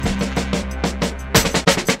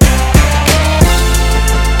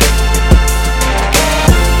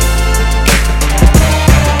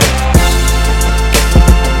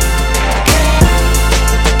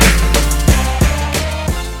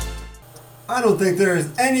I don't think there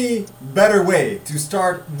is any better way to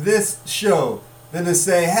start this show than to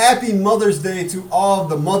say Happy Mother's Day to all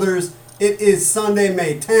of the mothers. It is Sunday,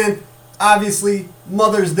 May 10th, obviously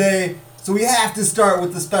Mother's Day, so we have to start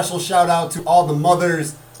with a special shout out to all the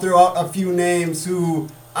mothers. Throw out a few names who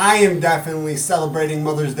I am definitely celebrating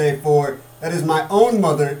Mother's Day for. That is my own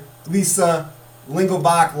mother, Lisa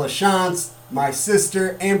Lingelbach LaChance, my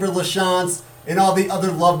sister, Amber LaChance, and all the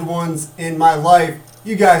other loved ones in my life.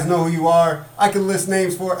 You guys know who you are. I could list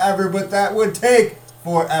names forever, but that would take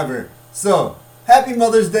forever. So, happy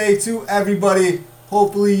Mother's Day to everybody.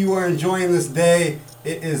 Hopefully you are enjoying this day.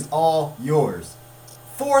 It is all yours.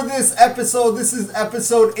 For this episode, this is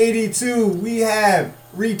episode 82, we have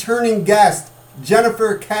returning guest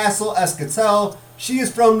Jennifer Castle Escatel. She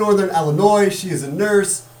is from Northern Illinois. She is a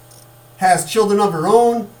nurse, has children of her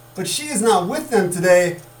own, but she is not with them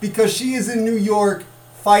today because she is in New York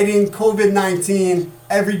fighting COVID-19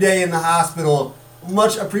 every day in the hospital.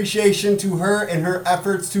 Much appreciation to her and her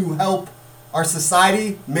efforts to help our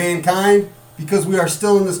society, mankind, because we are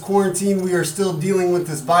still in this quarantine. We are still dealing with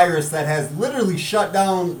this virus that has literally shut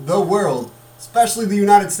down the world, especially the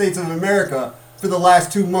United States of America, for the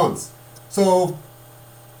last 2 months. So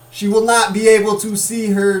she will not be able to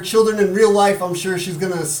see her children in real life. I'm sure she's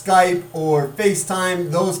going to Skype or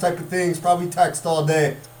FaceTime, those type of things, probably text all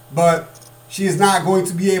day. But she is not going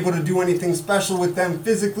to be able to do anything special with them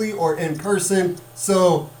physically or in person.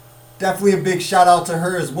 So definitely a big shout out to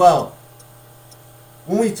her as well.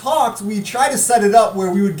 When we talked, we tried to set it up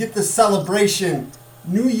where we would get the celebration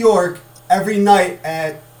New York every night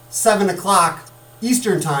at 7 o'clock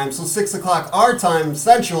Eastern time, so 6 o'clock our time,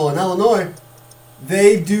 Central in Illinois.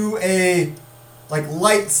 They do a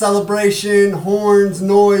light celebration, horns,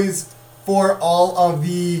 noise for all of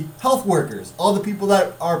the health workers, all the people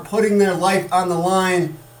that are putting their life on the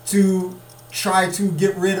line to try to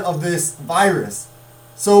get rid of this virus.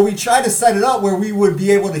 So we tried to set it up where we would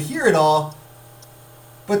be able to hear it all,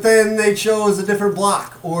 but then they chose a different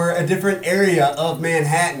block or a different area of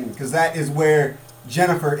Manhattan because that is where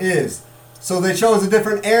Jennifer is. So they chose a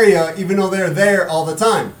different area even though they're there all the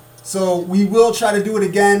time. So we will try to do it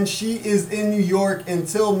again. She is in New York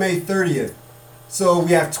until May 30th. So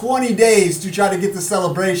we have 20 days to try to get the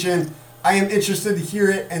celebration. I am interested to hear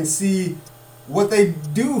it and see what they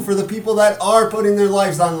do for the people that are putting their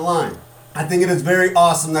lives on the line. I think it is very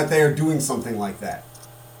awesome that they are doing something like that.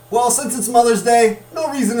 Well, since it's Mother's Day,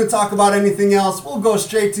 no reason to talk about anything else. We'll go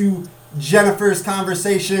straight to Jennifer's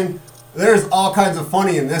conversation. There's all kinds of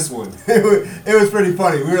funny in this one. It was pretty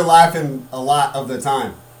funny. We were laughing a lot of the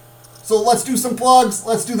time. So let's do some plugs.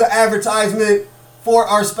 Let's do the advertisement for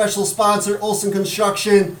our special sponsor, Olson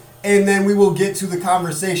Construction, and then we will get to the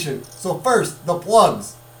conversation. So first, the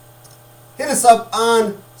plugs. Hit us up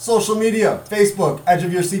on social media, Facebook, Edge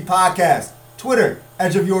of Your Seat Podcast, Twitter,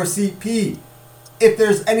 Edge of Your Seat P. If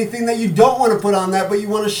there's anything that you don't want to put on that but you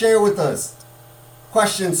want to share with us,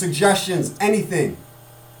 questions, suggestions, anything,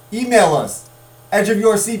 email us,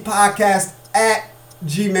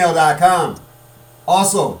 edgeofyourseatpodcast@gmail.com.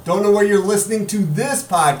 Also, don't know where you're listening to this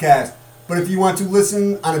podcast, but if you want to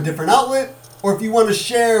listen on a different outlet, or if you want to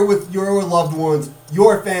share with your loved ones,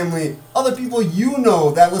 your family, other people you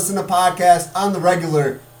know that listen to podcasts on the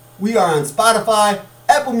regular, we are on Spotify,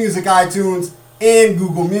 Apple Music, iTunes, and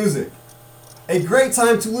Google Music. A great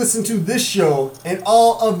time to listen to this show and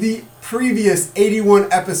all of the previous 81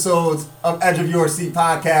 episodes of Edge of Your Seat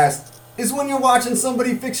Podcast is when you're watching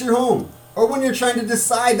somebody fix your home, or when you're trying to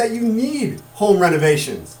decide that you need home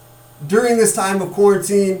renovations. During this time of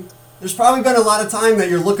quarantine, there's probably been a lot of time that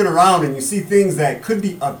you're looking around and you see things that could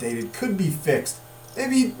be updated, could be fixed.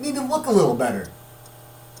 Maybe you need to look a little better.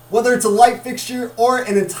 Whether it's a light fixture or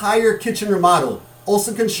an entire kitchen remodel,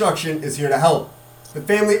 Olson Construction is here to help. The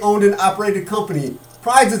family-owned and operated company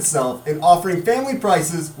prides itself in offering family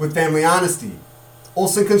prices with family honesty.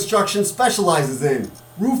 Olson Construction specializes in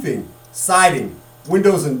roofing, siding,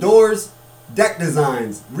 windows and doors, deck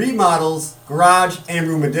designs, remodels, garage, and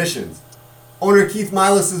room additions. Owner Keith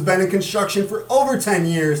Milas has been in construction for over 10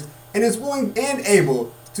 years and is willing and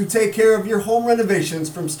able to take care of your home renovations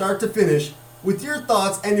from start to finish with your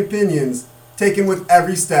thoughts and opinions taken with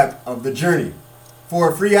every step of the journey. For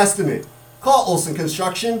a free estimate, call Olson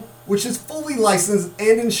Construction, which is fully licensed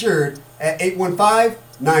and insured at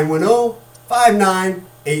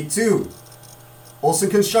 815-910-5982. Olson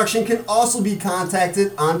Construction can also be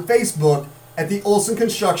contacted on Facebook at the Olson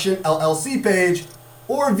Construction LLC page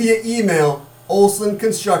or via email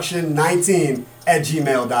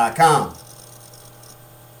olsonconstruction19@gmail.com.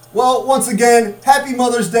 Well, once again, happy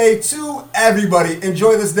Mother's Day to everybody.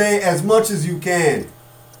 Enjoy this day as much as you can.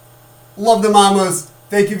 Love the mamas.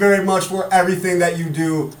 thank you very much for everything that you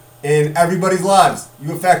do in everybody's lives.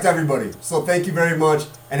 You affect everybody. So thank you very much,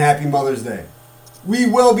 and happy Mother's Day. We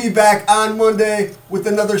will be back on Monday with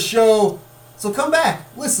another show. So come back,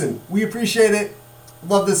 listen. We appreciate it.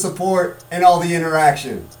 Love the support and all the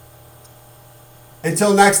interaction.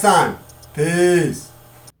 Until next time, peace.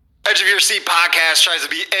 Edge of Your Seat podcast tries to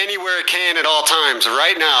be anywhere it can at all times.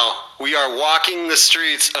 Right now, we are walking the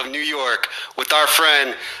streets of New York with our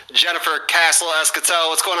friend Jennifer Castle Escatel.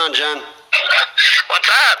 What's going on, Jen? What's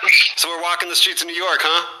up? So we're walking the streets of New York,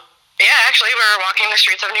 huh? Yeah, actually, we're walking the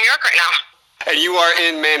streets of New York right now. And you are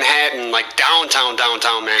in Manhattan, like downtown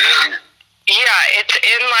Manhattan. Yeah, it's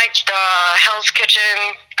in like the Hell's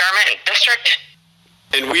Kitchen garment district.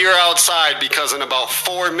 And we are outside because in about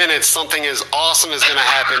 4 minutes, something as awesome is going to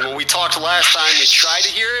happen. When we talked last time, we tried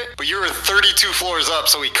to hear it, but you were 32 floors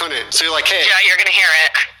up, so we couldn't. So you're like, hey. Yeah, you're going to hear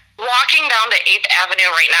it. Walking down to 8th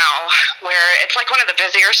Avenue right now, where it's like one of the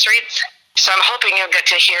busier streets. So I'm hoping you'll get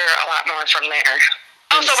to hear a lot more from there.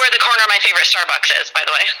 Also, where the corner of my favorite Starbucks is, by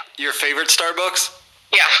the way. Your favorite Starbucks?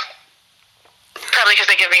 Yeah. Probably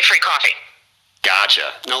because they give me free coffee.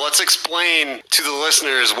 Gotcha. Now let's explain to the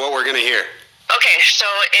listeners what we're going to hear. Okay, so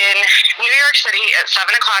in New York City at 7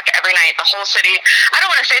 o'clock every night, the whole city, I don't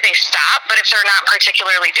want to say they stop, but if they're not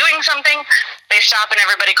particularly doing something, they stop and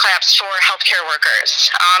everybody claps for healthcare workers.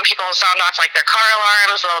 People sound off like their car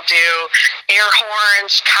alarms, they'll do air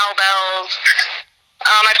horns, cowbells.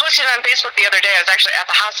 I posted on Facebook the other day, I was actually at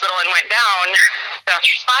the hospital and went down, the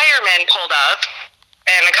firemen pulled up,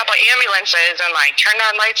 and a couple ambulances, and like turned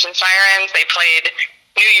on lights and sirens. They played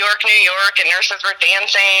New York, and nurses were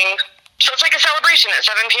dancing. So it's like a celebration at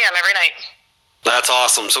 7 p.m. every night. That's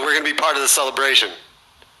awesome. So we're going to be part of the celebration.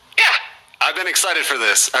 Yeah. I've been excited for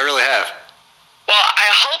this. I really have. Well, I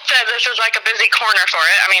hope that this is like a busy corner for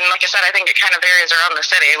it. I mean, like I said, I think it kind of varies around the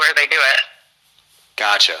city where they do it.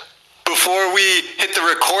 Gotcha. Before we hit the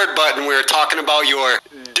record button, we were talking about your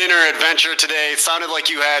dinner adventure today. It sounded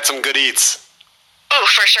like you had some good eats. Oh,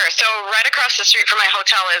 for sure. So right across the street from my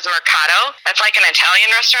hotel is Mercato. That's like an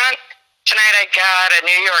Italian restaurant. Tonight I got a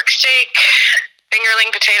New York steak,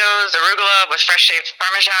 fingerling potatoes, arugula with fresh shaved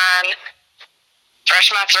Parmesan,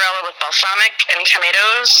 fresh mozzarella with balsamic and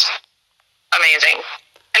tomatoes. Amazing.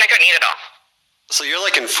 And I couldn't eat it all. So you're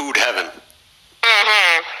like in food heaven.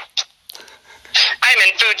 Mm-hmm. I'm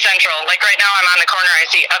in Food Central. Like right now I'm on the corner. I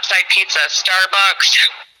see Upside Pizza, Starbucks,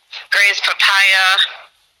 Gray's Papaya,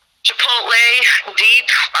 Chipotle, Deep,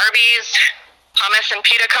 Arby's, Hummus and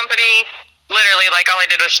Pita Company. Literally, like all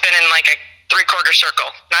I did was spin in like a 3/4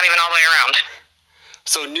 circle, not even all the way around.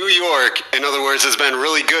 So New York, in other words, has been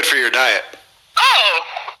really good for your diet. Oh,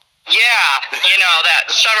 yeah. You know,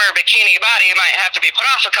 that summer bikini body might have to be put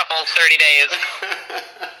off a couple 30 days.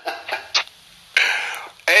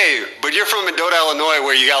 Hey, but you're from Mendota, Illinois,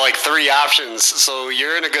 where you got like 3 options, so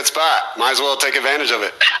you're in a good spot. Might as well take advantage of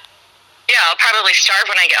it. Yeah, I'll probably starve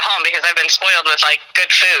when I get home because I've been spoiled with like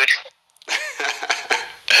good food.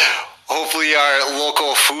 Hopefully our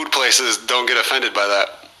local food places don't get offended by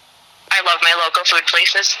that. I love my local food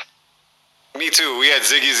places. Me too. We had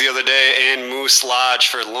Ziggy's the other day and Moose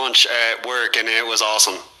Lodge for lunch at work, and it was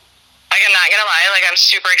awesome. I'm not gonna lie, like I'm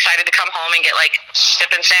super excited to come home and get like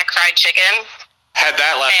sip and snack fried chicken. Had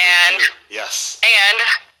that last week too. Yes. And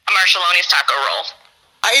a Marshallone's taco roll.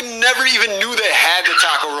 I never even knew they had the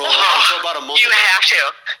taco roll until about a month ago. You have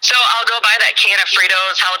to. So I'll go buy that can of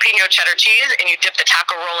Fritos jalapeno cheddar cheese, and you dip the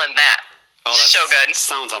taco roll in that. Oh, that's so good.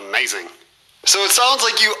 Sounds amazing. So it sounds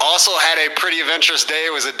like you also had a pretty adventurous day.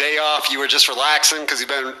 It was a day off. You were just relaxing because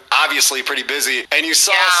you've been obviously pretty busy. And you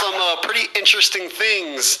saw some pretty interesting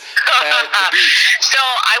things at the beach. So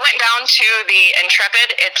I went down to the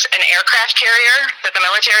Intrepid. It's an aircraft carrier that the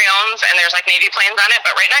military owns, and there's like Navy planes on it.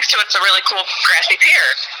 But right next to it's a really cool grassy pier.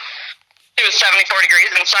 It was 74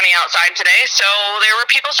 degrees and sunny outside today, so there were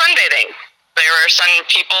people sunbathing. There were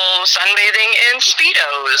people sunbathing in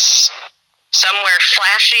Speedos. Some were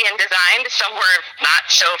flashy and designed, some were not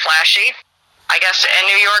so flashy. I guess in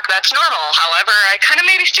New York that's normal. However, I kind of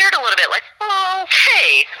maybe stared a little bit like, oh,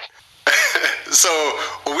 okay. So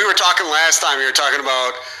when we were talking last time, we were talking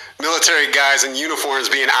about military guys in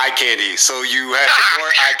uniforms being eye candy. So you had some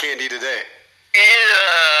more eye candy today.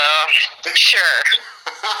 Sure.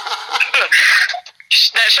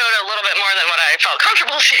 That showed a little bit more than what I felt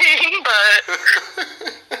comfortable seeing, but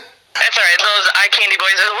that's all right. Those eye candy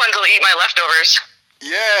boys are the ones who'll eat my leftovers.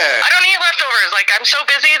 Yeah. I don't eat leftovers. Like, I'm so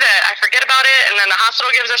busy that I forget about it, and then the hospital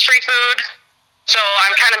gives us free food. So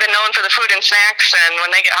I've kind of been known for the food and snacks, and when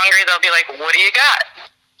they get hungry, they'll be like, what do you got?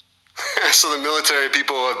 So the military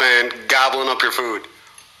people have been gobbling up your food.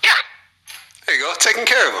 Yeah. There you go. Taking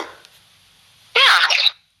care of them. Yeah.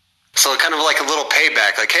 So kind of like a little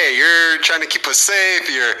payback. Like, hey, you're trying to keep us safe.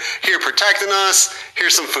 You're here protecting us.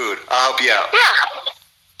 Here's some food. I'll help you out. Yeah.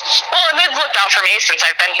 Well, and they've looked out for me since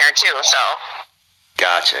I've been here, too, so.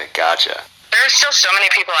 Gotcha. There's still so many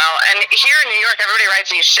people out. And here in New York, everybody rides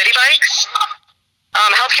these shitty bikes.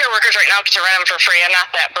 Healthcare workers right now get to rent them for free. I'm not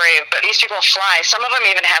that brave, but these people fly. Some of them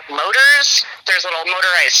even have motors. There's little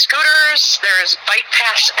motorized scooters. There's bike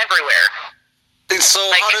paths everywhere. And so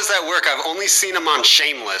how does that work? I've only seen them on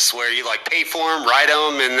Shameless, where you like pay for them, ride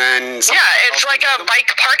them, and then... Yeah, it's like a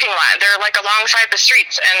bike parking lot. They're like alongside the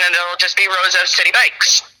streets, and then there'll just be rows of city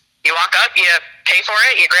bikes. You walk up, you pay for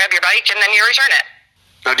it, you grab your bike, and then you return it.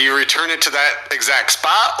 Now, do you return it to that exact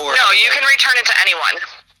spot? Or no, you can return it to anyone.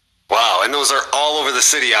 Wow, and those are all over the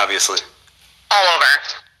city, obviously. All over.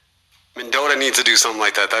 Mendota needs to do something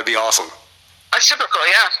like that. That'd be awesome. That's super cool,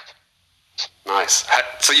 yeah. Nice.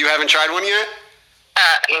 So you haven't tried one yet?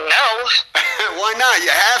 No. Why not? You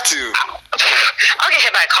have to. I'll get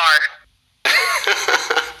hit by a car.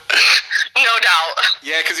 No doubt.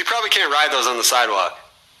 Yeah, because you probably can't ride those on the sidewalk.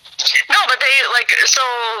 No, but they, so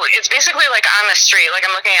it's basically like on the street, like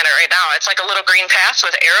I'm looking at it right now. It's like a little green path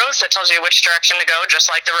with arrows that tells you which direction to go,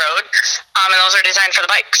 just like the road. And those are designed for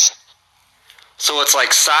the bikes. So it's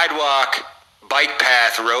like sidewalk, bike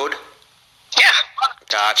path, road? Yeah.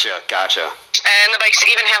 Gotcha. And the bikes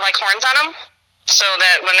even have like horns on them, so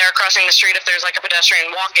that when they're crossing the street, if there's like a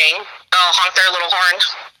pedestrian walking, they'll honk their little horn.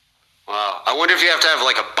 Wow. I wonder if you have to have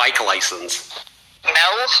like a bike license. No.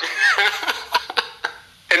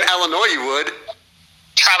 In Illinois, you would.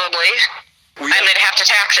 Probably. And they'd have to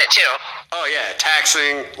tax it, too. Oh, yeah.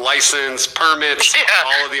 Taxing, license, permits,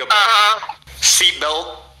 all of the above. Uh-huh.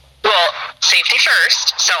 Seatbelt. Well, safety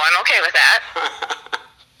first, so I'm okay with that.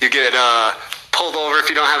 You get pulled over if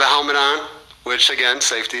you don't have a helmet on, which, again,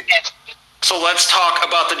 safety. Yes. So let's talk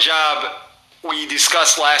about the job. We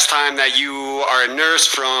discussed last time that you are a nurse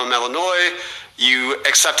from Illinois. You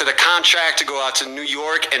accepted a contract to go out to New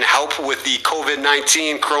York and help with the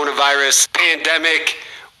COVID-19 coronavirus pandemic.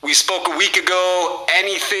 We spoke a week ago.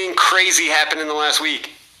 Anything crazy happened in the last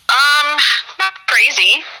week? Not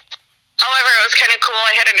crazy. However, it was kind of cool.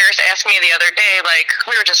 I had a nurse ask me the other day,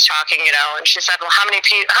 we were just talking, and she said, well, how many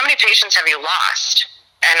patients have you lost?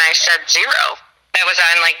 And I said 0. That was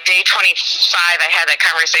on day 25. I had that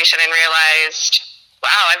conversation and realized,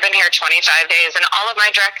 wow, I've been here 25 days, and all of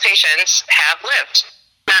my direct patients have lived.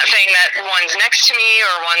 Not saying that one's next to me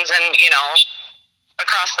or one's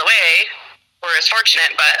across the way were as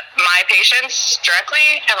fortunate, but my patients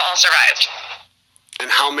directly have all survived.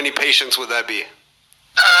 And how many patients would that be?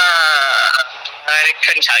 I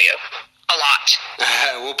couldn't tell you. A lot.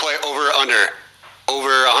 We'll play over or under.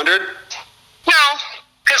 Over 100? No,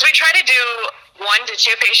 because we try to do 1 to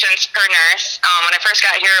 2 patients per nurse. When I first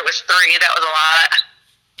got here, it was 3. That was a lot.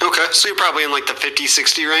 Okay, so you're probably in the 50,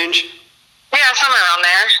 60 range? Yeah, somewhere around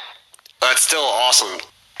there. That's still awesome.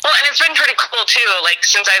 Well, and it's been pretty cool, too,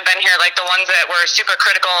 since I've been here, the ones that were super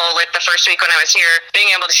critical, the first week when I was here, being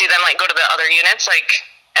able to see them, go to the other units,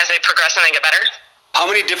 as they progress and they get better. How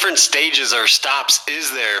many different stages or stops is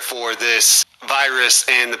there for this virus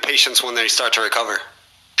and the patients when they start to recover?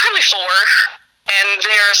 Probably 4. And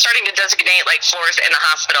they're starting to designate, floors in the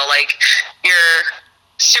hospital. Your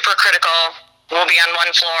super critical will be on one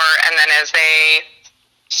floor, and then as they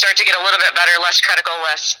start to get a little bit better, less critical,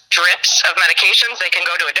 less drips of medications, they can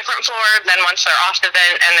go to a different floor. Then once they're off the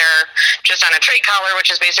vent and they're just on a trach collar, which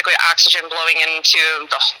is basically oxygen blowing into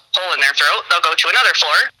the hole in their throat, they'll go to another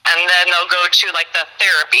floor. And then they'll go to the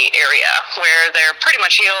therapy area where they're pretty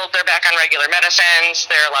much healed. They're back on regular medicines.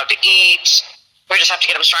 They're allowed to eat. We just have to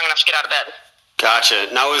get them strong enough to get out of bed. Gotcha.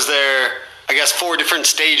 Now, is there, 4 different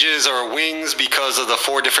stages or wings because of the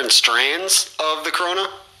 4 different strands of the corona?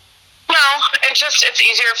 No, it's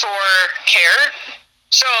easier for care.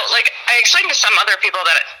 So, I explained to some other people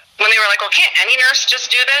that when they were well, can't any nurse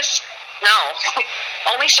just do this? No.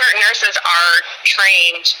 Only certain nurses are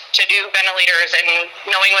trained to do ventilators and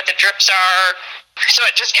knowing what the drips are. So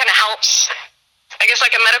it just kind of helps. I guess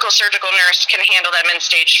a medical surgical nurse can handle them in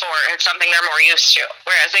stage 4. It's something they're more used to.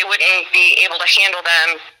 Whereas they wouldn't be able to handle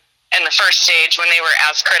them in the first stage when they were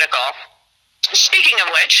as critical. Speaking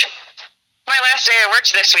of which, my last day I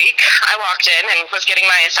worked this week, I walked in and was getting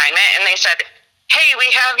my assignment, and they said, hey, we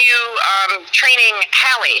have you training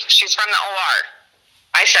Hallie. She's from the OR.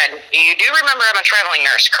 I said, you do remember I'm a traveling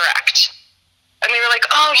nurse, correct? And they were like,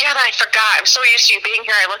 oh, yeah, I forgot. I'm so used to you being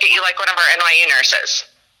here. I look at you like one of our NYU nurses.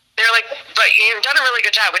 They were like, but you've done a really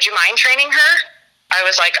good job. Would you mind training her? I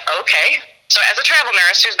was like, okay. So as a travel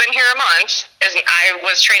nurse who's been here a month, I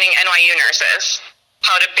was training NYU nurses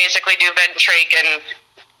how to basically do vent trach and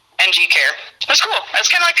NG Care. It was cool. It was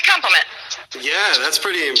kind of like a compliment. Yeah, that's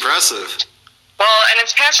pretty impressive. Well, and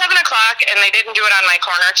it's past 7 o'clock, and they didn't do it on my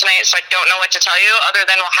corner tonight, so I don't know what to tell you, other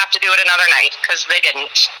than we'll have to do it another night, because they didn't.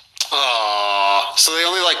 Oh, so they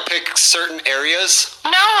only pick certain areas?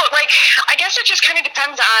 No, I guess it just kind of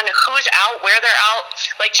depends on who's out, where they're out.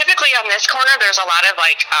 Typically on this corner, there's a lot of,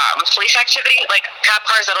 police activity, cop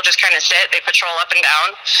cars that'll just kind of sit. They patrol up and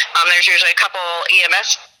down. There's usually a couple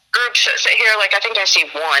EMS groups that sit here. I think I see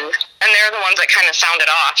one, and they're the ones that kind of sound it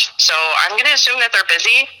off. So I'm going to assume that they're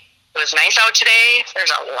busy. It was nice out today.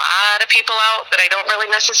 There's a lot of people out that I don't really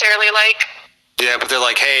necessarily like. Yeah, but they're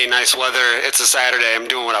like, hey, nice weather. It's a Saturday. I'm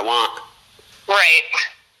doing what I want. Right.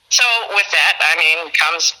 So with that,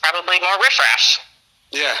 comes probably more riffraff.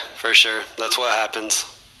 Yeah, for sure. That's what happens.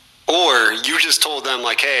 Or you just told them,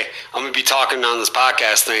 hey, I'm going to be talking on this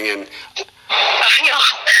podcast thing, and... No.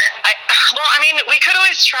 We could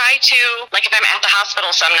always try to, if I'm at the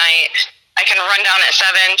hospital some night, I can run down at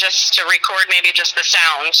 7 just to record maybe just the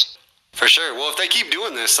sound. For sure. Well, if they keep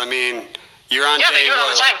doing this, you're on yeah, day they do it all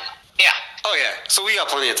the time. Yeah. Oh, yeah. So we got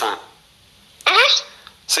plenty of time. Mm-hmm.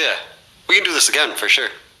 So, yeah. We can do this again, for sure.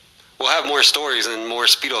 We'll have more stories and more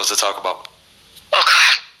Speedos to talk about. Oh,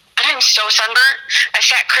 God. I'm so sunburnt. I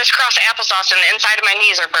sat crisscross applesauce and the inside of my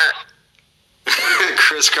knees are burnt.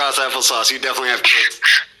 Crisscross applesauce. You definitely have kids.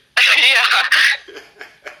 Yeah.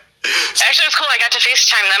 Actually, it was cool. I got to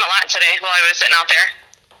FaceTime them a lot today while I was sitting out there.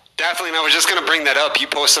 Definitely, and I was just going to bring that up. You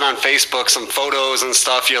posted on Facebook some photos and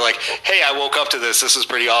stuff. You're like, hey, I woke up to this. This is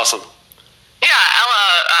pretty awesome. Yeah,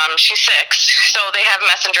 Ella, she's 6, so they have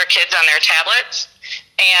messenger kids on their tablets,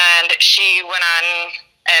 and she went on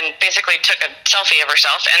and basically took a selfie of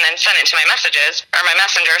herself and then sent it to my messages, or my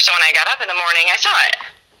messenger, so when I got up in the morning, I saw it.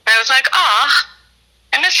 And I was like, aw,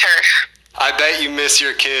 I miss her. I bet you miss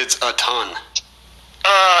your kids a ton.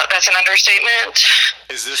 That's an understatement.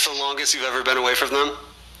 Is this the longest you've ever been away from them?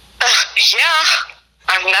 Yeah.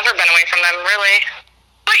 I've never been away from them, really.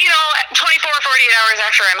 But, 24 or 48 hours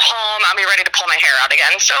after I'm home, I'll be ready to pull my hair out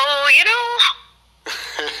again. So,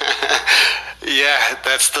 Yeah,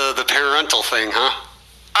 that's the parental thing, huh?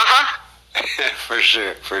 Uh-huh. For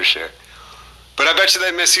sure. But I bet you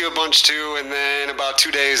they miss you a bunch, too, and then about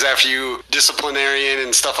 2 days after you disciplinarian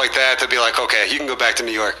and stuff like that, they'll be like, okay, you can go back to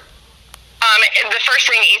New York. The first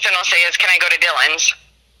thing Ethan will say is, can I go to Dylan's?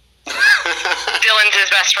 Dylan's his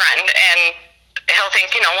best friend, and he'll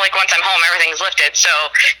think, once I'm home, everything's lifted. So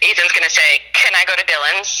Ethan's going to say, can I go to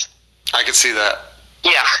Dylan's? I could see that.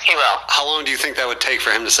 Yeah, he will. How long do you think that would take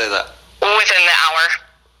for him to say that? Within the hour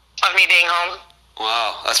of me being home.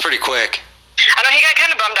 Wow, that's pretty quick. I know he got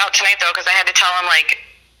kind of bummed out tonight, though, because I had to tell him,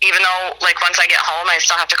 even though, once I get home, I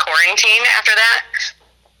still have to quarantine after that.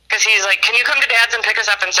 Because he's like, can you come to Dad's and pick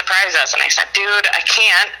us up and surprise us? And I said, dude, I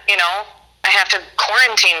can't, I have to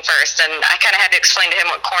quarantine first. And I kind of had to explain to him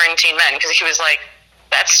what quarantine meant, because he was like,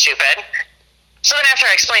 that's stupid. So then after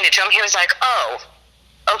I explained it to him, he was like, oh,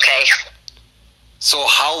 okay. So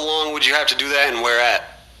how long would you have to do that, and where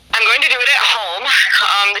at? I'm going to do it at home.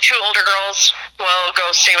 The 2 older girls will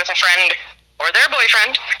go stay with a friend or their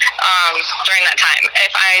boyfriend during that time.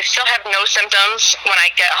 If I still have no symptoms when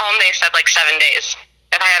I get home, they said 7 days.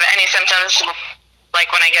 If I have any symptoms, when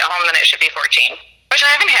I get home, then it should be 14. Which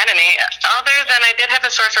I haven't had any, other than I did have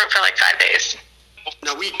a sore throat for 5 days.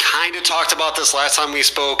 Now, we kind of talked about this last time we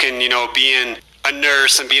spoke, and, being a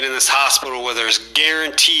nurse and being in this hospital where there's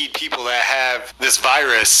guaranteed people that have this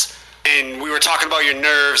virus. And we were talking about your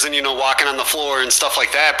nerves and, walking on the floor and stuff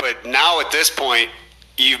like that. But now at this point,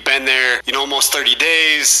 you've been there, almost 30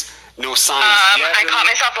 days, no signs yet. I caught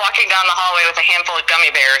myself walking down the hallway with a handful of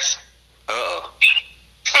gummy bears. Uh-oh.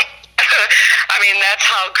 That's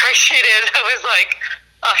how crazy it is. I was like,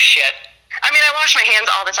 oh, shit. I wash my hands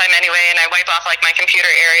all the time anyway, and I wipe off, my computer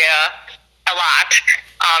area a lot.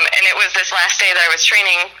 And it was this last day that I was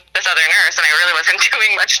training this other nurse, and I really wasn't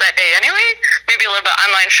doing much that day anyway. Maybe a little bit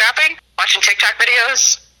online shopping, watching TikTok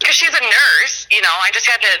videos. Because she's a nurse, I just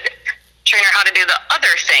had to train her how to do the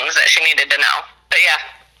other things that she needed to know. But yeah,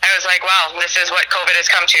 I was like, wow, this is what COVID has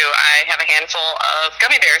come to. I have a handful of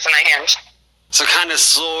gummy bears in my hand. So kind of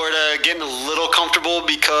sort of getting a little comfortable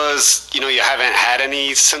because, you haven't had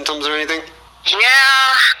any symptoms or anything? Yeah.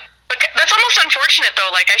 But that's almost unfortunate,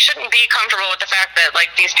 though. I shouldn't be comfortable with the fact that,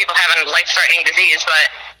 these people have a life-threatening disease, but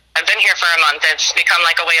I've been here for a month. It's become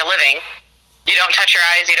a way of living. You don't touch your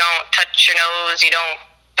eyes. You don't touch your nose. You don't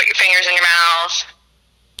put your fingers in your mouth.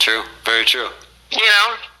 True. Very true.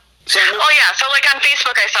 So, on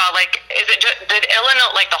Facebook I saw, did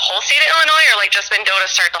Illinois, the whole state of Illinois, or, just Mendota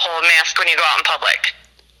start the whole mask when you go out in public?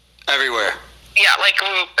 Everywhere. Yeah,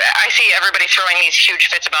 I see everybody throwing these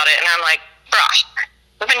huge fits about it, and I'm like,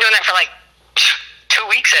 bruh, We've been doing that for like 2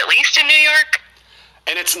 weeks at least in New York.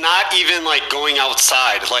 And it's not even like going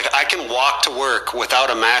outside. Like I can walk to work without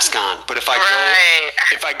a mask on, but if I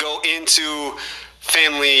go into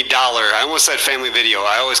Family Dollar, I almost said Family Video.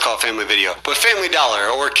 I always call it Family Video, but Family Dollar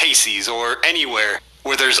or Casey's or anywhere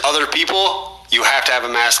where there's other people, you have to have a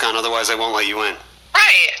mask on, otherwise they won't let you in.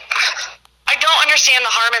 Right. I don't understand the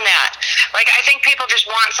harm in that. Like I think people just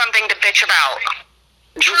want something to bitch about.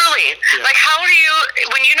 Truly. Yeah. Like how do you,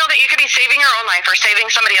 when you know that you could be saving your own life or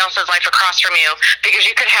saving somebody else's life across from you because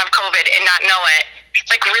you could have COVID and not know it,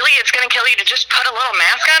 like really it's going to kill you to just put a little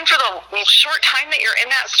mask on for the short time that you're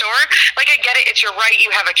in that store? Like I get it, it's your right,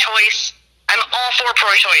 you have a choice. I'm all for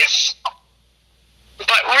pro-choice.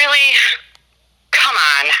 But really, come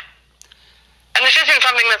on. And this isn't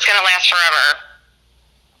something that's going to last forever.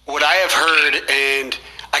 What I have heard, and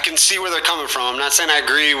I can see where they're coming from. I'm not saying I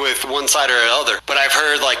agree with one side or the other, but I've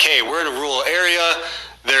heard like, hey, we're in a rural area.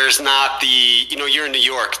 There's not the, you're in New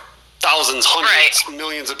York, thousands, hundreds,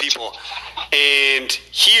 millions of people. And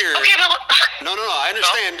here, okay, no, I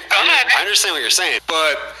understand. I understand what you're saying.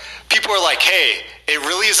 But people are like, hey, it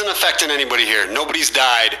really isn't affecting anybody here. Nobody's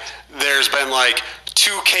died. There's been like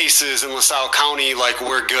 2 cases in LaSalle County, like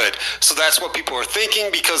we're good. So that's what people are thinking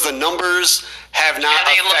because the numbers have not affected.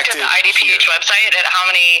 Have they looked at the IDPH website at how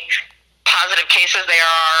many positive cases there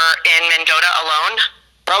are in Mendota alone?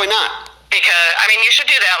 Probably not. Because, you should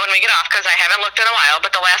do that when we get off because I haven't looked in a while,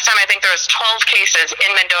 but the last time I think there was 12 cases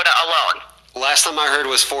in Mendota alone. Last time I heard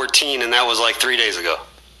was 14, and that was like 3 days ago.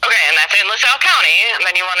 Okay, and that's in LaSalle County, and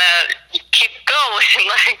then you want to keep going.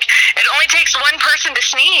 Like, it only takes one person to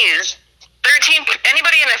sneeze.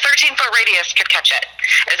 Anybody in a 13-foot radius could catch it.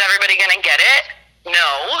 Is everybody going to get it?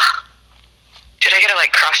 No. Dude, I gotta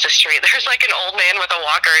cross the street. There's an old man with a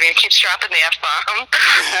walker and he keeps dropping the F-bomb.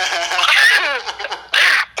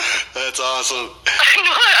 That's awesome.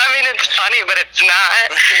 It's funny, but it's not.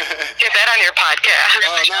 Get that on your podcast.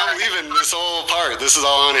 Oh, no, I'm leaving this whole part. This is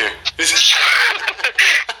all on here.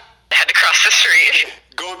 I had to cross the street.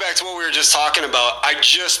 Going back to what we were just talking about, I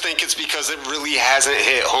just think it's because it really hasn't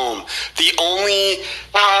hit home. The only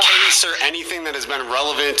case or anything that has been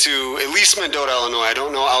relevant to at least Mendota, Illinois, I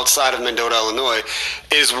don't know outside of Mendota, Illinois,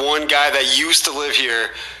 is one guy that used to live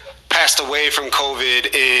here, passed away from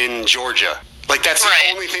COVID in Georgia. That's the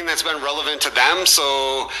only thing that's been relevant to them.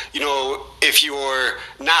 So, if you're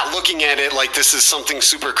not looking at it like this is something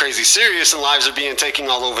super crazy serious and lives are being taken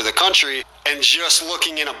all over the country and just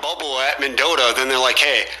looking in a bubble at Mendota, then they're like,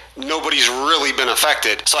 hey, nobody's really been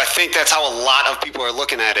affected. So I think that's how a lot of people are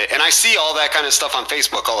looking at it. And I see all that kind of stuff on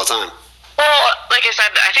Facebook all the time. Well, like I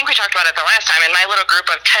said, I think we talked about it the last time. In my little group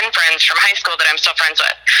of 10 friends from high school that I'm still friends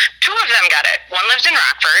with, 2 of them got it. One lives in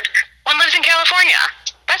Rockford, one lives in California.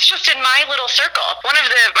 That's just in my little circle. One of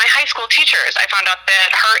my high school teachers, I found out that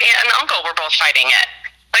her aunt and uncle were both fighting it.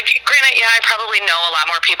 Granted, yeah, I probably know a lot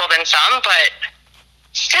more people than some, but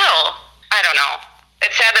still, I don't know.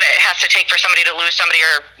 It's sad that it has to take for somebody to lose somebody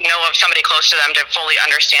or know of somebody close to them to fully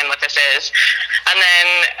understand what this is. And then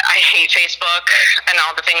I hate Facebook and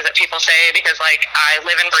all the things that people say because, I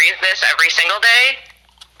live and breathe this every single day.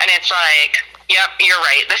 And it's yep, you're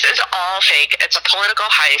right. This is all fake. It's a political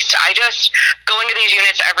heist. I just go into these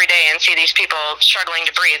units every day and see these people struggling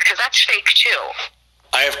to breathe because that's fake too.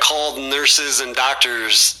 I have called nurses and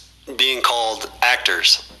doctors being called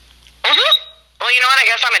actors. Mm-hmm. Well, you know what? I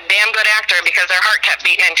guess I'm a damn good actor because their heart kept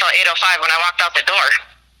beating until 8:05 when I walked out the door.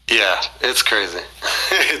 Yeah, it's crazy.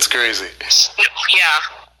 It's crazy. Yeah.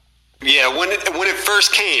 Yeah, when it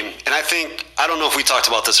first came, and I don't know if we talked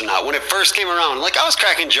about this or not, when it first came around, I was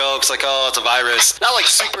cracking jokes, oh, it's a virus. Not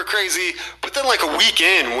super crazy, but then a week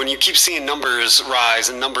in, when you keep seeing numbers rise,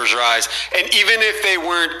 and even if they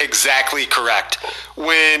weren't exactly correct,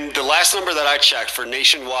 when the last number that I checked for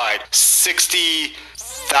nationwide,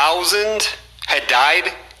 60,000 had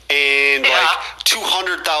died, and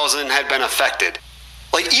 200,000 had been affected.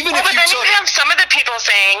 But then you have some of the people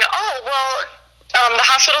saying, the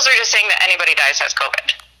hospitals are just saying that anybody dies has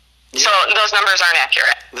COVID. Yeah. So those numbers aren't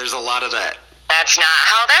accurate. There's a lot of that. That's not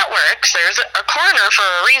how that works. There's a coroner for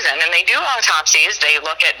a reason, and they do autopsies. They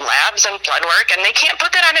look at labs and blood work, and they can't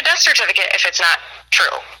put that on a death certificate if it's not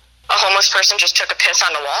true. A homeless person just took a piss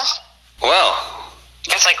on the wall. Well.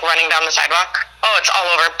 It's running down the sidewalk. Oh, it's all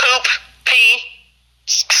over. Poop, pee.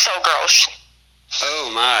 It's so gross.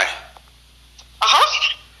 Oh, my.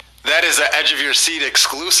 Uh-huh. That is an edge of your seat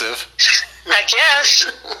exclusive. Heck yes.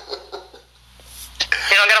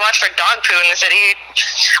 You don't gotta watch for dog poo in the city.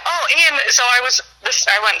 Oh, and so I went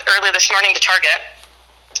early this morning to Target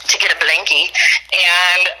to get a blankie,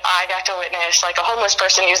 and I got to witness a homeless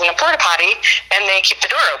person using a porta potty, and they keep the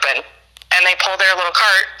door open. and they pull their little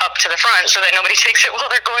cart up to the front so that nobody takes it while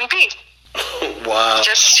they're going pee. Wow.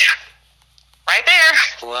 Just right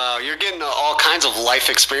there. Wow, you're getting all kinds of life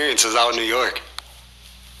experiences out in New York.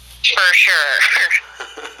 For sure.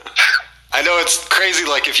 I know it's crazy,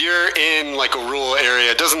 like if you're in like a rural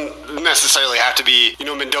area, it doesn't necessarily have to be,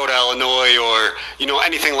 Mendota, Illinois, or,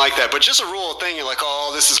 anything like that, but just a rural thing, you're like,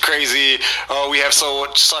 oh, this is crazy, oh, we have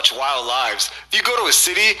such wild lives. If you go to a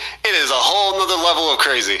city, it is a whole nother level of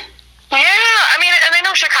crazy. Yeah, I mean, and I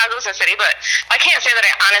know Chicago's a city, but I can't say that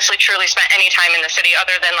I honestly truly spent any time in the city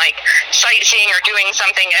other than like sightseeing or doing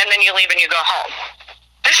something, and then you leave and you go home.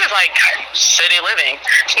 This is like city living.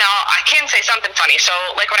 Now, I can say something funny. So,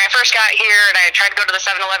 like when I first got here and I tried to go to the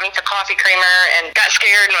 7-Eleven for coffee creamer and got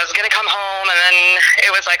scared and was going to come home, and then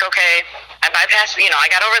it was like, okay, I bypassed, I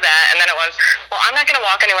got over that, and then it was, well, I'm not going to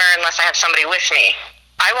walk anywhere unless I have somebody with me.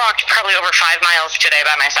 I walked probably over 5 miles today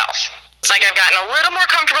by myself. It's like I've gotten a little more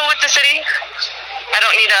comfortable with the city. I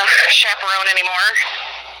don't need a chaperone anymore.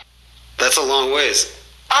 That's a long ways.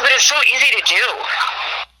 Oh, but it's so easy to do.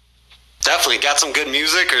 Definitely. Got some good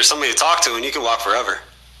music or somebody to talk to, and you can walk forever.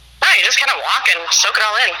 Right, you just kind of walk and soak it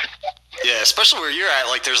all in. Yeah, especially where you're at,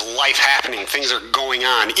 like there's life happening. Things are going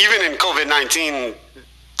on. Even in COVID-19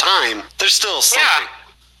 time, there's still something.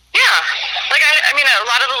 Yeah. Like, I mean, a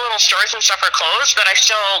lot of the little stores and stuff are closed, but I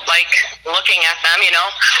still like looking at them,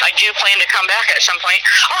 I do plan to come back at some point.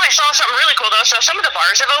 Oh, I saw something really cool, though. So some of the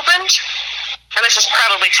bars have opened, and this is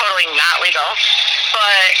probably totally not legal,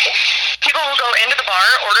 but people will go into the bar,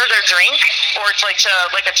 order their drink, or it's like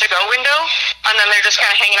a to-go window, and then they're just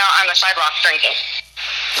kind of hanging out on the sidewalk drinking.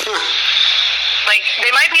 Like,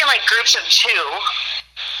 they might be in, like, groups of 2,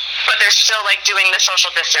 but they're still, like, doing the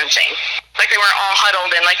social distancing. Like, they weren't all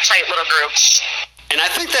huddled in, like, tight little groups. And I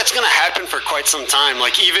think that's going to happen for quite some time.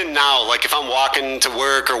 Like, even now, like, if I'm walking to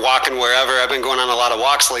work or walking wherever, I've been going on a lot of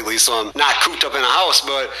walks lately, so I'm not cooped up in a house.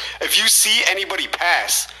 But if you see anybody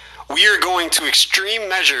pass, we are going to extreme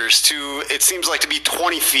measures to, it seems like, to be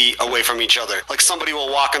 20 feet away from each other. Like, somebody will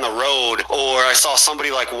walk on the road, or I saw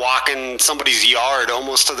somebody, like, walking somebody's yard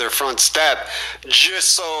almost to their front step,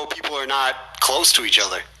 just so people are not close to each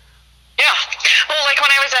other. Yeah. Well, like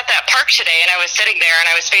when I was at that park today and I was sitting there and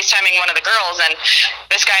I was FaceTiming one of the girls, and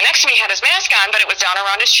this guy next to me had his mask on, but it was down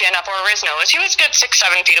around his chin, up over his nose. He was good 6-7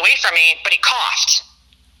 feet away from me, but he coughed.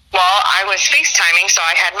 Well, I was FaceTiming, so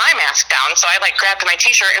I had my mask down, so I like grabbed my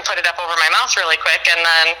t-shirt and put it up over my mouth really quick, and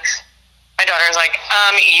then my daughter was like,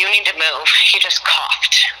 you need to move. He just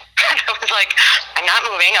coughed. And I was like, I'm not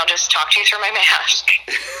moving, I'll just talk to you through my mask.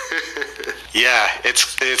 Yeah,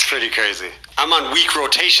 it's pretty crazy. I'm on week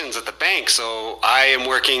rotations at the bank, so I am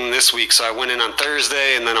working this week. So I went in on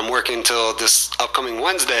Thursday, and then I'm working till this upcoming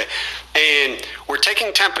Wednesday. And we're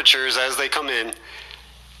taking temperatures as they come in,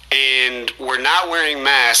 and we're not wearing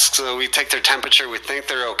masks. So we take their temperature, we think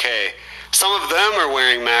they're okay. Some of them are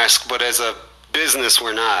wearing masks, but as a business,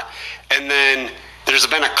 we're not. And then there's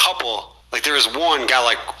been a couple, like there was one got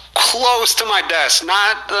like close to my desk,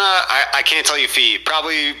 not, I can't tell you feet,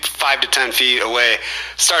 probably 5 to 10 feet away,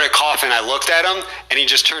 started coughing. I looked at him, and he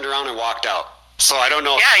just turned around and walked out. So I don't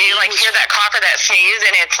know. Yeah, you like hear that cough or that sneeze,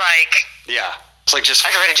 and it's like... Yeah. It's like just...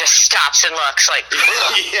 Everybody just stops and looks like...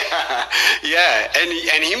 Yeah.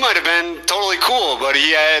 And he might have been totally cool, but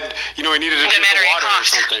he had, he needed to drink water or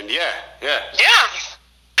something. Yeah.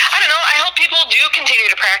 I don't know. I hope people do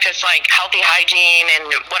continue to practice like healthy hygiene and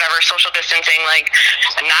whatever social distancing. Like,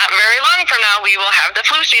 not very long from now, we will have the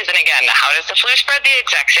flu season again. How does the flu spread? The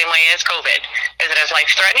exact same way as COVID. Is it as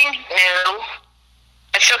life-threatening? No.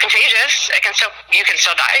 It's still contagious. You can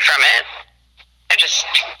still die from it. It just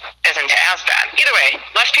isn't as bad. Either way,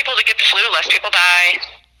 less people to get the flu, less people die.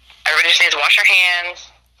 Everybody just needs to wash their hands.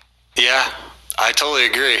 Yeah. I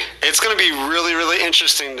totally agree. It's going to be really, really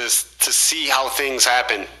interesting to see how things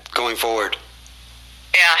happen going forward.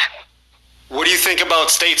 Yeah. What do you think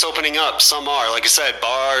about states opening up? Some are, like I said,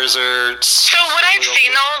 bars are... So what I've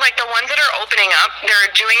seen, though, like the ones that are opening up,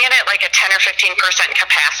 they're doing it at like a 10 or 15%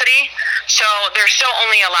 capacity. So they're still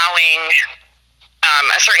only allowing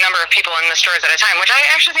a certain number of people in the stores at a time, which I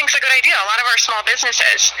actually think is a good idea. A lot of our small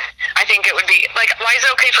businesses, I think it would be... Like, why is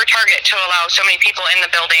it okay for Target to allow so many people in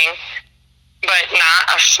the building but not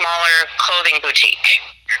a smaller clothing boutique?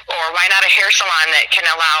 Or why not a hair salon that can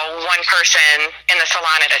allow one person in the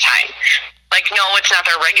salon at a time? Like, no, it's not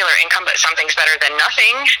their regular income, but something's better than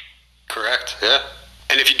nothing. Correct, yeah.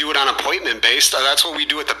 And if you do it on appointment based, that's what we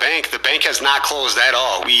do at the bank. The bank has not closed at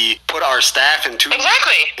all. We put our staff in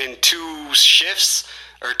two shifts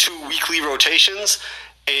or 2 weekly rotations,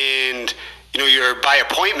 and you're by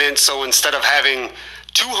appointment. So instead of having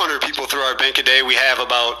 200 people through our bank a day, we have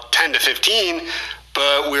about 10 to 15,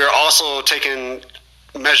 but we're also taking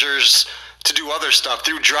measures to do other stuff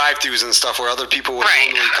through drive-thrus and stuff where other people would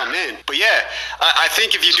normally come in. But yeah, I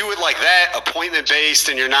think if you do it like that, appointment-based,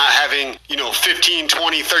 and you're not having, 15,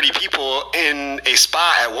 20, 30 people in a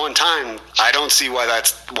spot at one time, I don't see why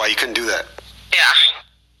you couldn't do that. Yeah.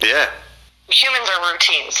 Yeah. Humans are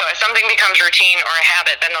routine, so if something becomes routine or a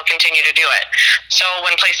habit, then they'll continue to do it. So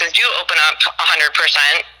when places do open up 100%,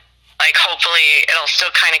 like hopefully it'll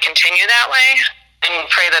still kind of continue that way, and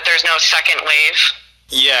pray that there's no second wave.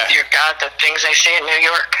 Yeah. Dear God, the things I see in New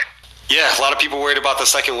York. Yeah, a lot of people worried about the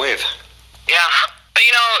second wave. Yeah. But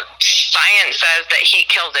science says that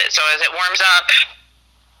heat kills it. So as it warms up,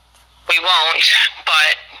 we won't.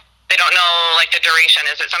 But they don't know, the duration.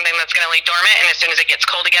 Is it something that's going to lay dormant, and as soon as it gets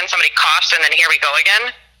cold again, somebody coughs, and then here we go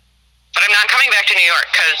again? But I'm not coming back to New York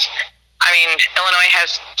because, Illinois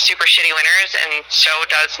has super shitty winters, and so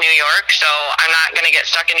does New York. So I'm not going to get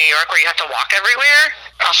stuck in New York where you have to walk everywhere.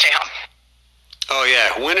 I'll stay home. Oh,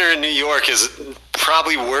 yeah. Winter in New York is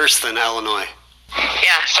probably worse than Illinois.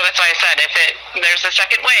 Yeah, so that's why I said if there's a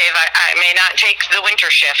second wave, I may not take the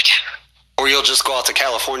winter shift. Or you'll just go out to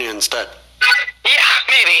California instead. Yeah,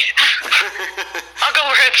 maybe. I'll go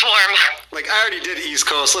where it's warm. I already did East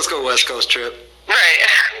Coast. Let's go West Coast trip. Right.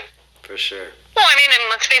 For sure. Well, and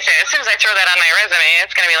let's face it, as soon as I throw that on my resume,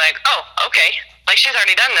 it's going to be like, oh, okay. She's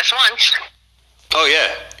already done this once. Oh,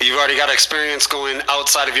 yeah. You've already got experience going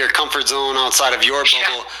outside of your comfort zone, outside of your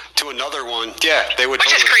bubble, to another one. Yeah, they would.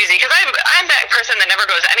 Which is crazy, because I'm that person that never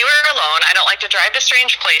goes anywhere alone. I don't like to drive to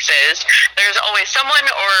strange places. There's always someone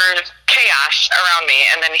or chaos around me,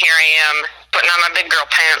 and then here I am putting on my big girl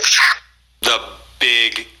pants. The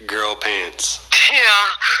big girl pants. Yeah,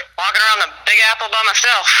 walking around the Big Apple by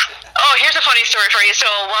myself. Oh, here's a funny story for you. So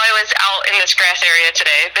while I was out in this grass area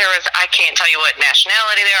today, I can't tell you what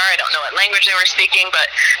nationality they are. I don't know what language they were speaking, but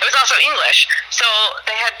it was also English. So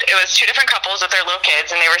it was two different couples with their little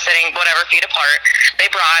kids, and they were sitting whatever feet apart. They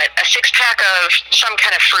brought a 6-pack of some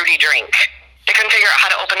kind of fruity drink. They couldn't figure out how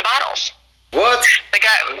to open the bottles. What? The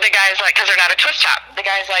guy's like, because they're not a twist top. The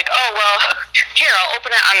guy's like, oh, well, here, I'll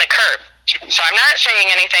open it on the curb. So I'm not saying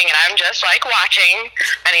anything, and I'm just watching,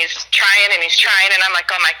 and he's trying, and I'm like,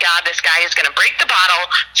 oh my God, this guy is going to break the bottle,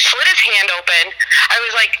 slit his hand open. I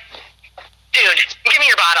was like, dude, give me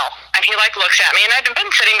your bottle. And he looks at me, and I've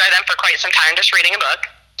been sitting by them for quite some time, just reading a book.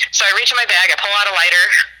 So I reach in my bag, I pull out a lighter,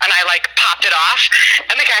 and I popped it off,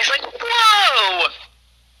 and the guy's like, whoa.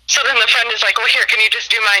 So then the friend is like, well, here, can you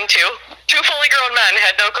just do mine too? Two fully grown men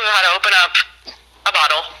had no clue how to open up a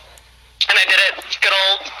bottle, and I did it. Good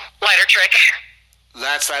old lighter trick.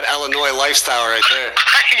 That's that Illinois lifestyle right there.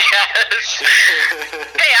 Yes.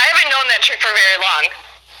 Hey, I haven't known that trick for very long.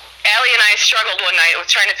 Allie and I struggled one night with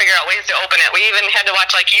trying to figure out ways to open it. We even had to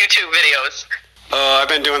watch YouTube videos. I've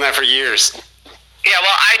been doing that for years. Yeah,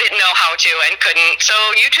 well, I didn't know how to and couldn't, so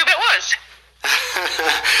YouTube it was.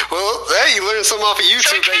 Well, hey, you learned something off of YouTube.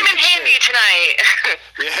 So it came in handy tonight.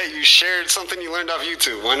 Yeah, you shared something you learned off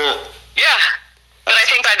YouTube. Why not? Yeah. But I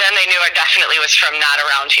think by then they knew I definitely was from not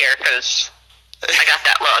around here, because I got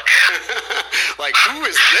that look. Who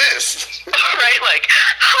is this? Right?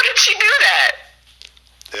 How did she do that?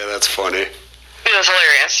 Yeah, that's funny. It was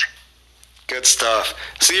hilarious. Good stuff.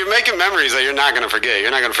 So you're making memories that you're not going to forget.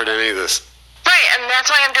 You're not going to forget any of this. Right, and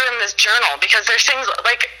that's why I'm doing this journal, because there's things,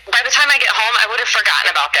 by the time I get home, I would have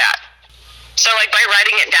forgotten about that. So, by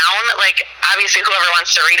writing it down, obviously whoever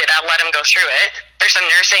wants to read it, I'll let them go through it. There's some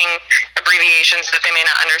nursing abbreviations that they may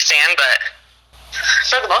not understand, but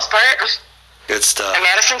for the most part. Good stuff. And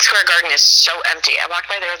Madison Square Garden is so empty. I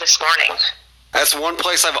walked by there this morning. That's one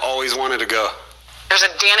place I've always wanted to go. There's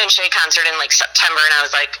a Dan and Shay concert in, September, and I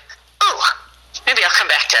was like, ooh, maybe I'll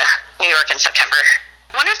come back to New York in September.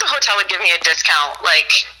 I wonder if the hotel would give me a discount,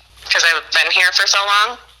 because I've been here for so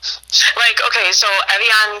long. Okay, so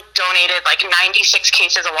Evian donated 96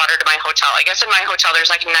 cases of water to my hotel. I guess in my hotel there's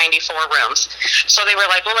 94 rooms. So they were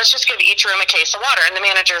like, well, let's just give each room a case of water. And the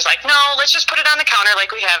manager's like, no, let's just put it on the counter like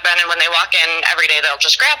we have been. And when they walk in every day, they'll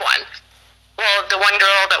just grab one. Well, the one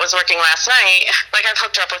girl that was working last night, I've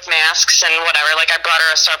hooked her up with masks and whatever. I brought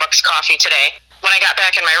her a Starbucks coffee today. When I got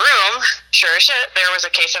back in my room, sure as shit, there was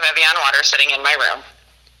a case of Evian water sitting in my room.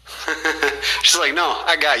 She's like, no,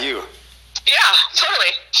 I got you. Yeah,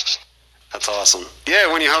 totally. That's awesome. Yeah,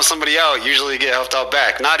 when you help somebody out, usually you get helped out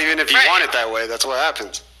back. Not even if you want it that way. That's what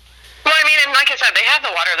happens. Well, and like I said, they have the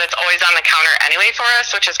water that's always on the counter anyway for us,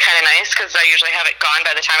 which is kind of nice because I usually have it gone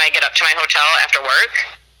by the time I get up to my hotel after work.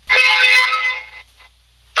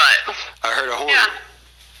 But I heard a horn.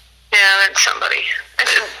 Yeah, that's somebody.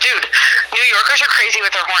 Dude, New Yorkers are crazy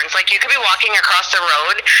with their horns. Like, you could be walking across the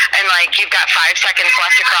road, and, like, you've got 5 seconds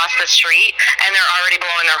left to cross the street, and they're already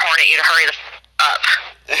blowing their horn at you to hurry the up.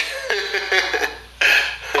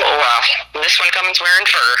 Oh, wow. This one comes wearing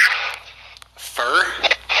fur. Fur?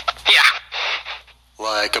 Yeah.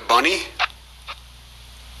 Like a bunny?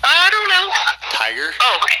 I don't know. Tiger?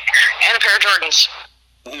 Oh, and a pair of Jordans.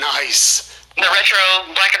 Nice. The retro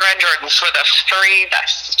black and red Jordans with a furry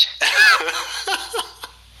vest.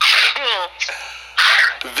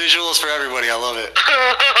 Visuals for everybody. I love it.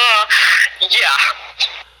 Yeah.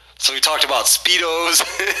 So we talked about Speedos,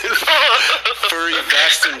 furry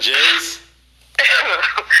vests, and J's.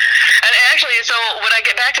 And actually, so when I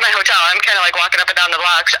get back to my hotel, I'm kind of like walking up and down the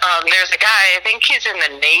blocks. There's a guy, I think he's in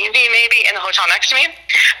the Navy, maybe, in the hotel next to me.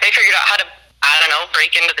 They figured out how to, I don't know,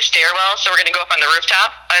 break into the stairwell. So we're going to go up on the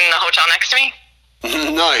rooftop in the hotel next to me.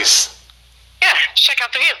 Nice. Yeah, check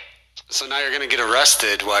out the view. So now you're going to get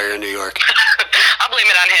arrested while you're in New York. I'll blame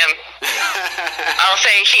it on him. I'll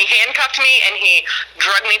say he handcuffed me and he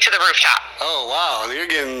drugged me to the rooftop. Oh, wow. You're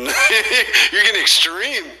getting you're getting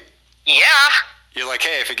extreme. Yeah. You're like,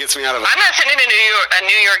 hey, if it gets me out of I'm not sitting in a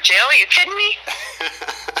New York jail. Are you kidding me?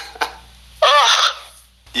 Ugh.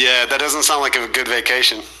 Yeah, that doesn't sound like a good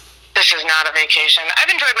vacation. This is not a vacation.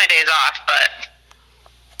 I've enjoyed my days off, but...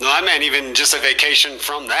 No, I meant even just a vacation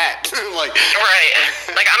from that. Like, right.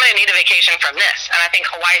 Like, I'm going to need a vacation from this. And I think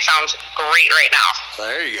Hawaii sounds great right now.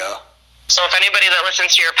 There you go. So if anybody that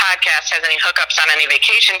listens to your podcast has any hookups on any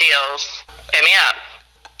vacation deals, hit me up.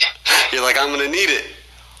 You're like, I'm going to need it.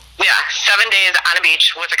 Yeah, 7 days on a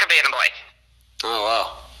beach with a cabana boy. Oh,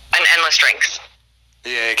 wow. And endless drinks.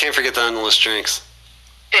 Yeah, you can't forget the endless drinks.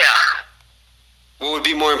 Yeah. What would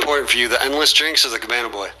be more important for you, the endless drinks or the cabana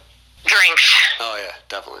boy? Drinks. Oh, yeah,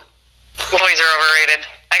 definitely. Boys are overrated.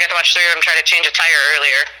 I got to watch 3 of them try to change a tire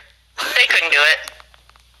earlier. They couldn't do it.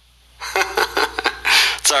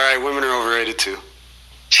 It's all right. Women are overrated, too.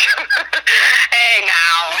 Hey,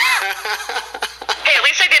 now. Hey, at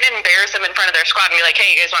least I didn't embarrass them in front of their squad and be like,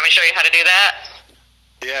 hey, you guys want me to show you how to do that?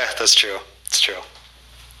 Yeah, that's true. It's true.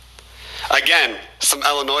 Again, some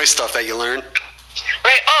Illinois stuff that you learn.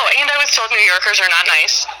 Right. Oh, and I was told New Yorkers are not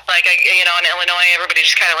nice. Like, in Illinois, everybody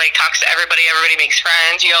just kind of like talks to everybody. Everybody makes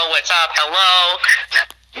friends. Yo, what's up? Hello.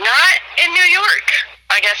 Not in New York.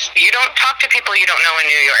 I guess you don't talk to people you don't know in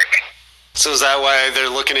New York. So is that why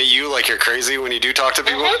they're looking at you like you're crazy when you do talk to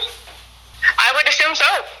people? Mm-hmm. I would assume so.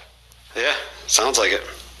 Yeah, sounds like it.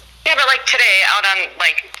 Yeah, but like today, out on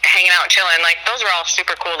like hanging out, chilling, like those were all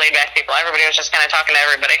super cool, laid back people. Everybody was just kind of talking to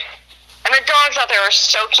everybody. And the dogs out there were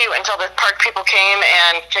so cute until the park people came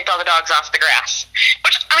and kicked all the dogs off the grass.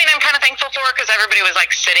 Which, I mean, I'm kind of thankful for because everybody was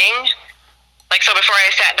like sitting. Like, so before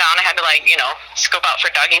I sat down, I had to like, scope out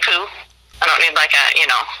for doggy poo. I don't need like a,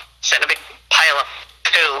 sit in a big pile of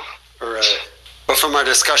poo. Right. But from our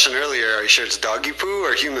discussion earlier, are you sure it's doggy poo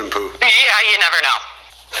or human poo? Yeah, you never know.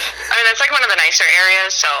 I mean, it's like one of the nicer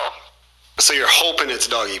areas, so... So you're hoping it's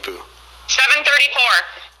doggy poo? 7:34.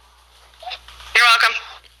 You're welcome.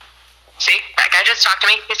 See, that guy just talked to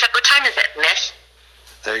me. He said, what time is it, miss?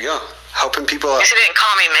 There you go. Helping people out. He said he didn't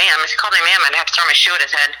call me ma'am. If he called me ma'am, I'd have to throw my shoe at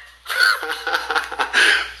his head.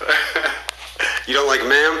 You don't like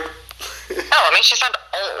ma'am? No, it makes you sound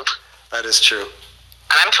old. That is true.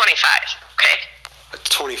 And I'm 25, okay?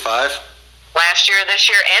 25? Last year, this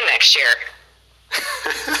year, and next year.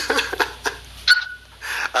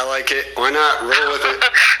 I like it. Why not? Roll with it.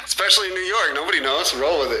 Especially in New York. Nobody knows.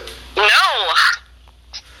 Roll with it. No.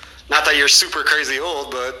 Not that you're super crazy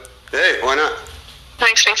old, but hey, why not?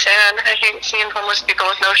 Makes me sad. I hate seeing homeless people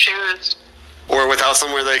with no shoes. Or without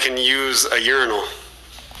somewhere they can use a urinal.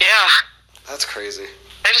 Yeah. That's crazy.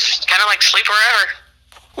 They just kind of like sleep wherever.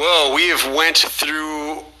 Well, we have went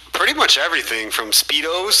through pretty much everything from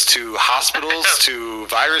Speedos to hospitals to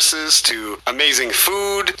viruses to amazing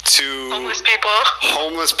food to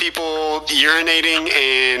homeless people urinating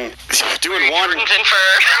and doing one Jordans and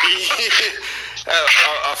fur.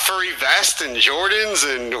 a furry vest and Jordans,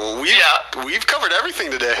 and we've covered everything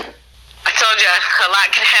today. I told you a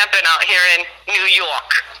lot can happen out here in New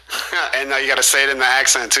York. And now you got to say it in the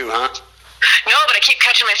accent too, huh? No, but I keep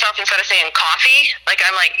catching myself instead of saying coffee. Like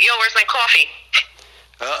I'm like, yo, where's my coffee?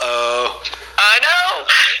 Uh-oh. I know.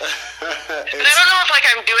 And I don't know if like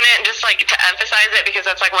I'm doing it just like to emphasize it because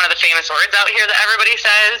that's like one of the famous words out here that everybody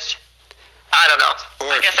says. I don't know.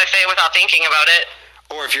 I guess I say it without thinking about it.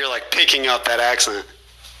 Or if you're like picking up that accent.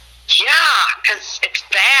 Yeah, because it's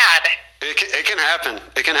bad. It can happen.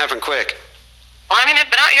 It can happen quick. Well, I mean, I've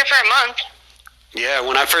been out here for a month. Yeah,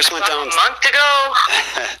 when I first went down... A month ago.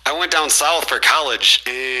 I went down south for college,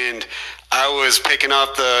 and I was picking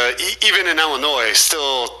up even in Illinois,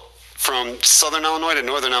 still from Southern Illinois to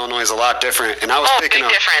Northern Illinois is a lot different, and I was picking big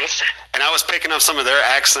up. difference. And I was picking up some of their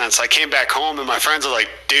accents. I came back home, and my friends are like,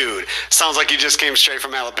 "Dude, sounds like you just came straight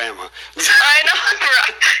from Alabama." I know.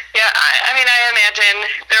 Yeah, I mean, I imagine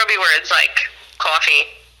there will be words like coffee,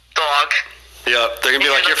 dog. Yep, they're gonna be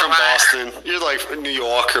like, "You're from Boston. You're like New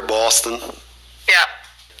York or Boston." Yeah.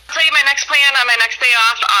 I'll tell you my next plan on my next day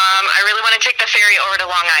off. I really want to take the ferry over to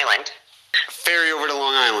Long Island. Ferry over to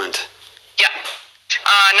Long Island. Yep.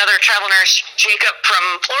 Another travel nurse, Jacob from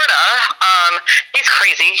Florida. He's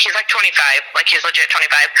crazy. He's like 25. Like, he's legit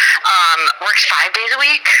 25. Works 5 days a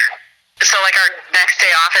week. So, like, our next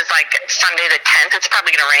day off is, like, Sunday the 10th. It's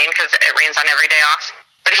probably going to rain because it rains on every day off.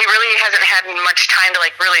 But he really hasn't had much time to,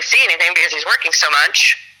 like, really see anything because he's working so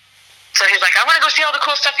much. So he's like, I want to go see all the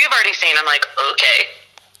cool stuff you've already seen. I'm like, okay.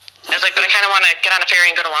 I was like, but I kind of want to get on a ferry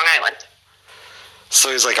and go to Long Island.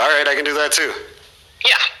 So he's like, all right, I can do that too.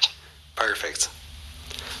 Yeah. Perfect.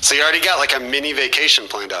 So you already got like a mini vacation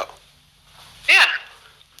planned out. Yeah.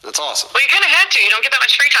 That's awesome. Well, you kind of had to. You don't get that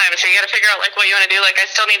much free time, so you got to figure out like what you want to do. Like, I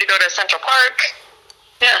still need to go to Central Park.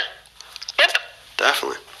 Yeah. Yep.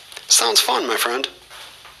 Definitely. Sounds fun, my friend.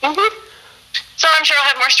 So I'm sure I'll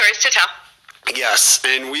have more stories to tell. Yes,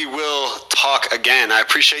 and we will talk again. I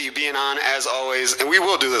appreciate you being on as always, and we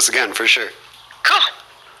will do this again for sure. Cool.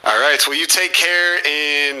 All right, well, you take care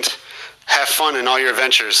and have fun in all your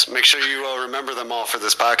adventures. Make sure you remember them all for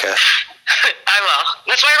this podcast. I will.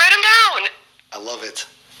 That's why I write them down. I love it.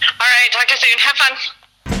 All right. Talk to you soon. Have fun.